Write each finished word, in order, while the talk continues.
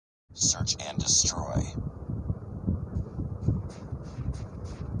Search and destroy.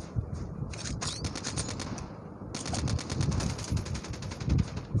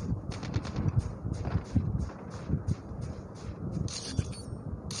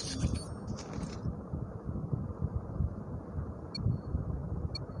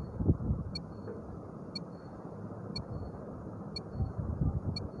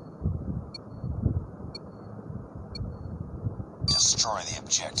 Destroy the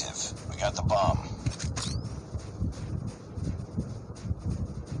objective. We got the bomb.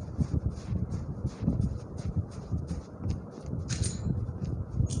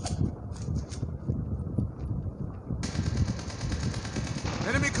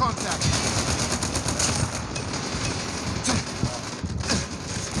 Enemy contact.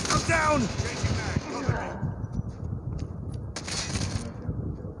 I'm down.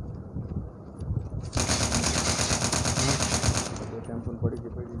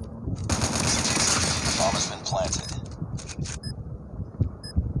 Bomb has been planted.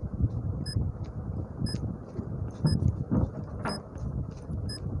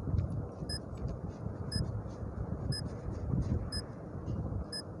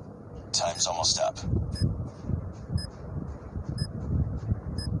 Time's almost up.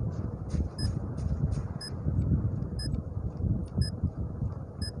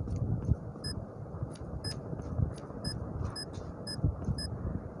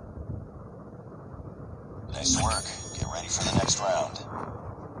 Nice work. Get ready for the next round.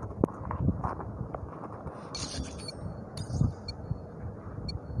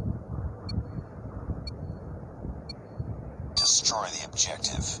 Destroy the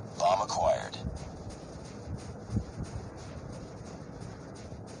objective. Bomb acquired.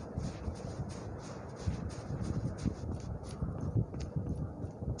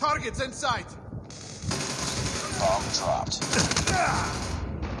 Targets in sight. Bomb dropped.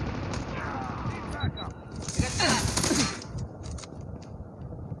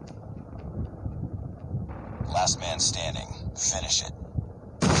 Last man standing. Finish it.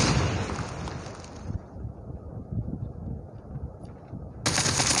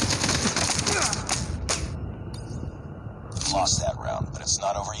 Lost that round, but it's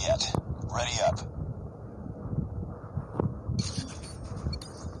not over yet. Ready up.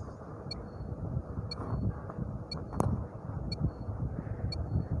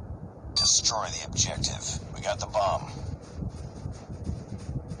 Destroy the objective. We got the bomb.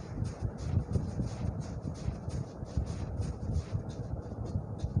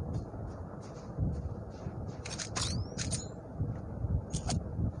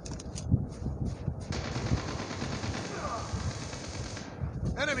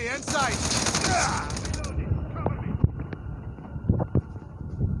 Enemy in sight.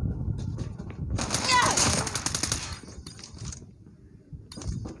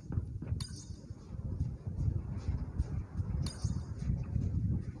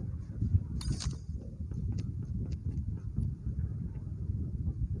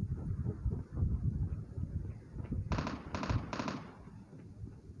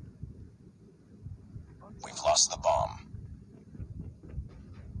 We've lost the bomb.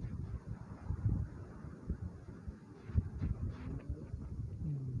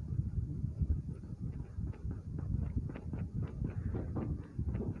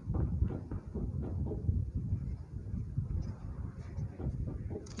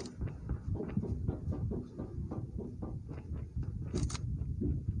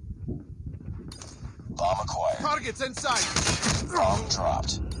 Bomb acquired. Targets in sight. Bomb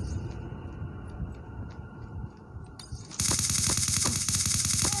dropped.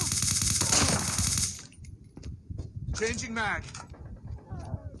 Changing mag.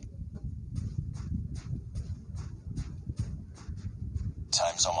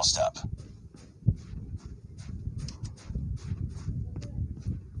 Time's almost up.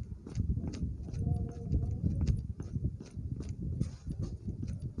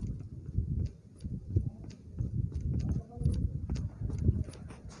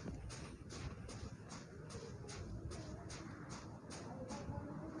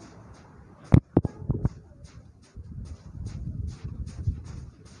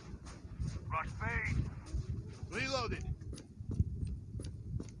 Reloaded.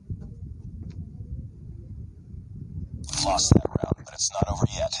 Lost that round, but it's not over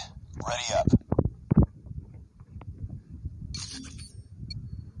yet. Ready up.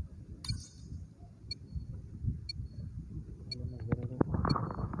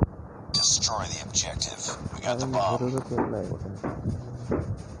 Destroy the objective. We got the bomb.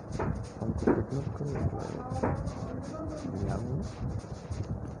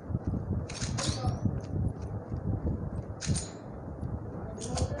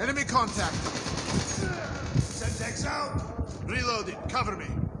 Enemy contact. Sentex out! Reloading. Cover me.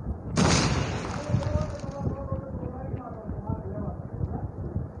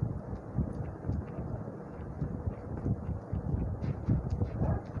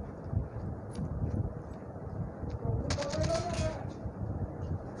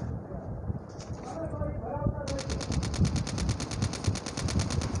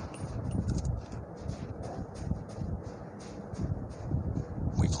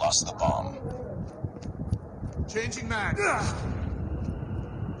 We've lost the bomb. Changing mag.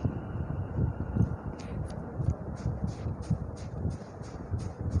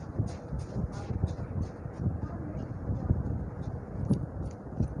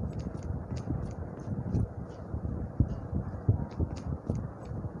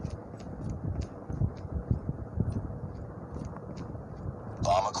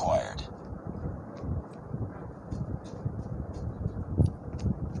 Bomb acquired.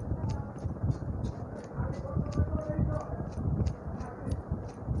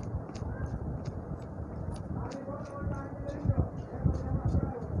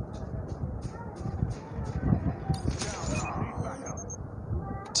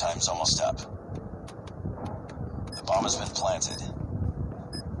 Time's almost up. The bomb has been planted.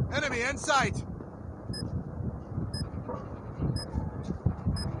 Enemy in sight.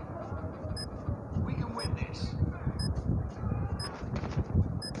 We can win this.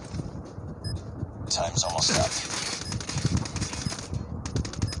 Time's almost up.